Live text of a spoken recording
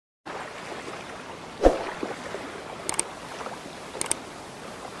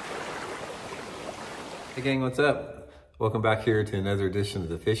Hey gang, what's up? Welcome back here to another edition of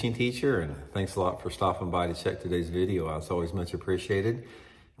The Fishing Teacher, and thanks a lot for stopping by to check today's video out. It's always much appreciated.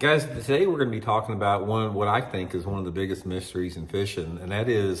 Guys, today we're going to be talking about what I think is one of the biggest mysteries in fishing, and that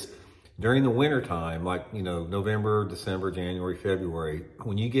is during the winter time, like, you know, November, December, January, February,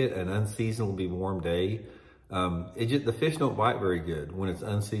 when you get an unseasonably warm day, the fish don't bite very good when it's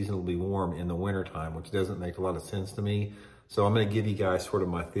unseasonably warm in the winter time, which doesn't make a lot of sense to me. So I'm going to give you guys sort of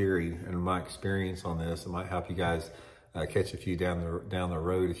my theory and my experience on this. It might help you guys catch a few down the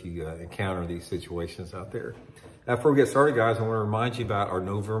road if you encounter these situations out there. Before we get started, guys, I want to remind you about our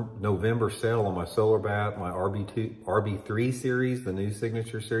November sale on my Solar Bat, my RB3 series, the new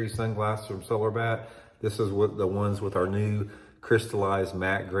signature series sunglasses from Solar Bat. This is what the ones with our new crystallized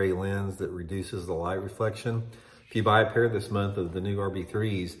matte gray lens that reduces the light reflection. If you buy a pair this month of the new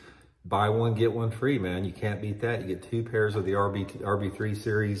RB3s, buy one, get one free, man. You can't beat that. You get 2 pairs of the RB3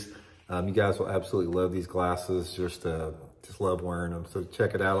 series. You guys will absolutely love these glasses. Just love wearing them. So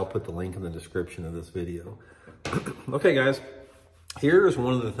check it out. I'll put the link in the description of this video. Okay, guys, here's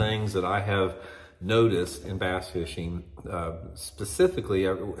one of the things that I have noticed in bass fishing, specifically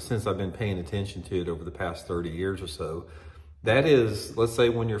since I've been paying attention to it over the past 30 years or so. That is, let's say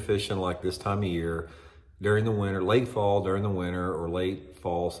when you're fishing like this time of year, during the winter, late fall during the winter, or late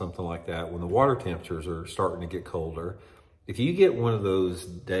fall, something like that, when the water temperatures are starting to get colder, if you get one of those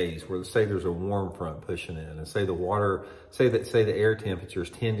days where, say, there's a warm front pushing in, and say the air temperature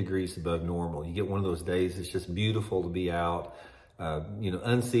is 10 degrees above normal, you get one of those days it's just beautiful to be out,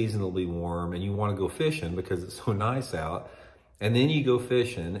 unseasonably warm, and you want to go fishing because it's so nice out, and then you go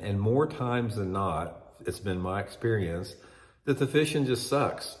fishing, and more times than not, it's been my experience that the fishing just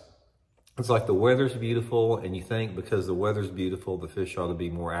sucks. It's like the weather's beautiful, and you think because the weather's beautiful, the fish ought to be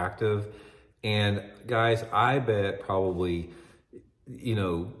more active. And guys, I bet probably,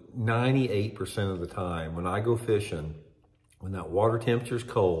 98% of the time when I go fishing, when that water temperature's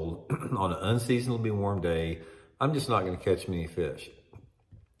cold on an unseasonably warm day, I'm just not going to catch many fish.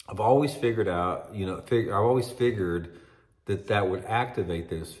 I've always figured out, I've always figured that would activate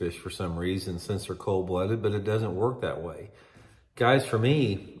those fish for some reason since they're cold-blooded, but it doesn't work that way. Guys, for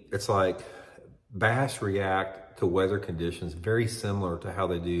me, it's like bass react to weather conditions very similar to how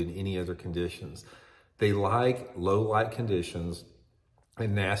they do in any other conditions. They like low light conditions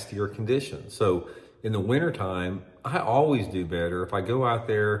and nastier conditions. So in the wintertime, I always do better if I go out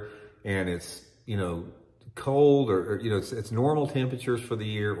there and it's, cold or it's normal temperatures for the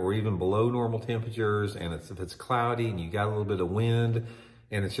year or even below normal temperatures, and if it's cloudy and you got a little bit of wind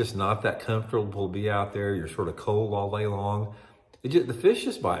and it's just not that comfortable to be out there, you're sort of cold all day long, the fish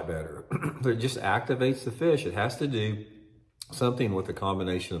just bite better. It just activates the fish. It has to do something with the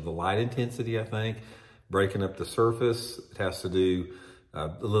combination of the light intensity, I think, breaking up the surface. It has to do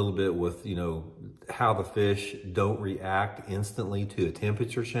a little bit with, how the fish don't react instantly to a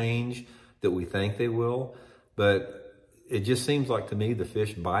temperature change that we think they will. But it just seems like to me the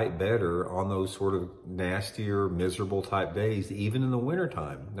fish bite better on those sort of nastier, miserable type days, even in the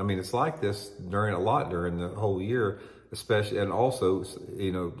wintertime. I mean, it's like this during the whole year, especially, and also,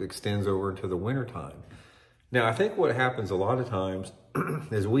 extends over into the winter time. Now, I think what happens a lot of times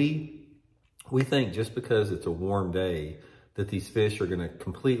is we think just because it's a warm day that these fish are going to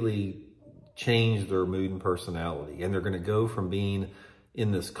completely change their mood and personality, and they're going to go from being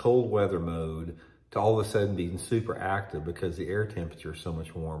in this cold weather mode to all of a sudden being super active because the air temperature is so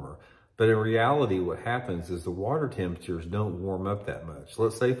much warmer. But in reality, what happens is the water temperatures don't warm up that much.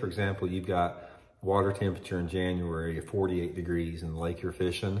 Let's say, for example, you've got water temperature in January of 48 degrees in the lake you're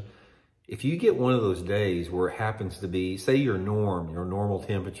fishing. If you get one of those days where it happens to be, say your normal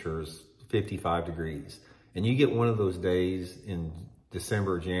temperature is 55 degrees, and you get one of those days in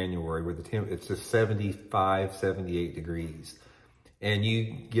December or January where it's just 75, 78 degrees, and you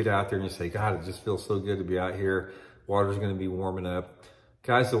get out there and you say, God, it just feels so good to be out here. Water's going to be warming up.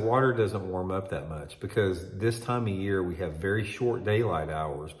 Guys, the water doesn't warm up that much because this time of year we have very short daylight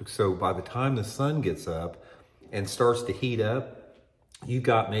hours. So by the time the sun gets up and starts to heat up, you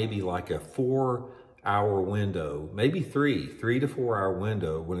got maybe like a 4-hour window, maybe 3 to 4 hour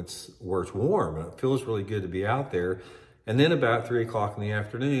window where it's warm and it feels really good to be out there. And then about 3 o'clock in the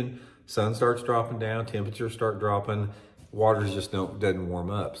afternoon, sun starts dropping down, temperatures start dropping, water just doesn't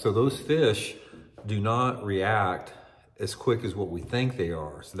warm up. So those fish do not react as quick as what we think they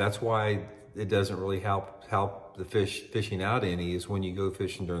are. So that's why it doesn't really help the fishing out any, is when you go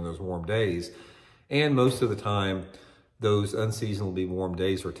fishing during those warm days. And most of the time, those unseasonably warm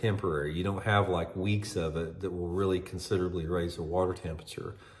days are temporary. You don't have like weeks of it that will really considerably raise the water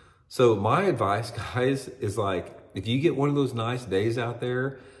temperature. So my advice, guys, is like, if you get one of those nice days out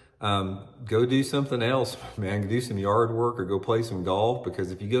there, go do something else, man. Do some yard work or go play some golf,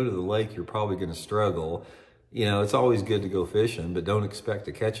 because if you go to the lake, you're probably going to struggle. You know, it's always good to go fishing, but don't expect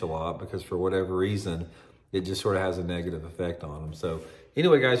to catch a lot, because for whatever reason, it just sort of has a negative effect on them. So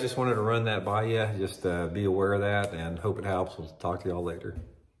anyway, guys, just wanted to run that by you. Just be aware of that, and hope it helps. We'll talk to y'all later.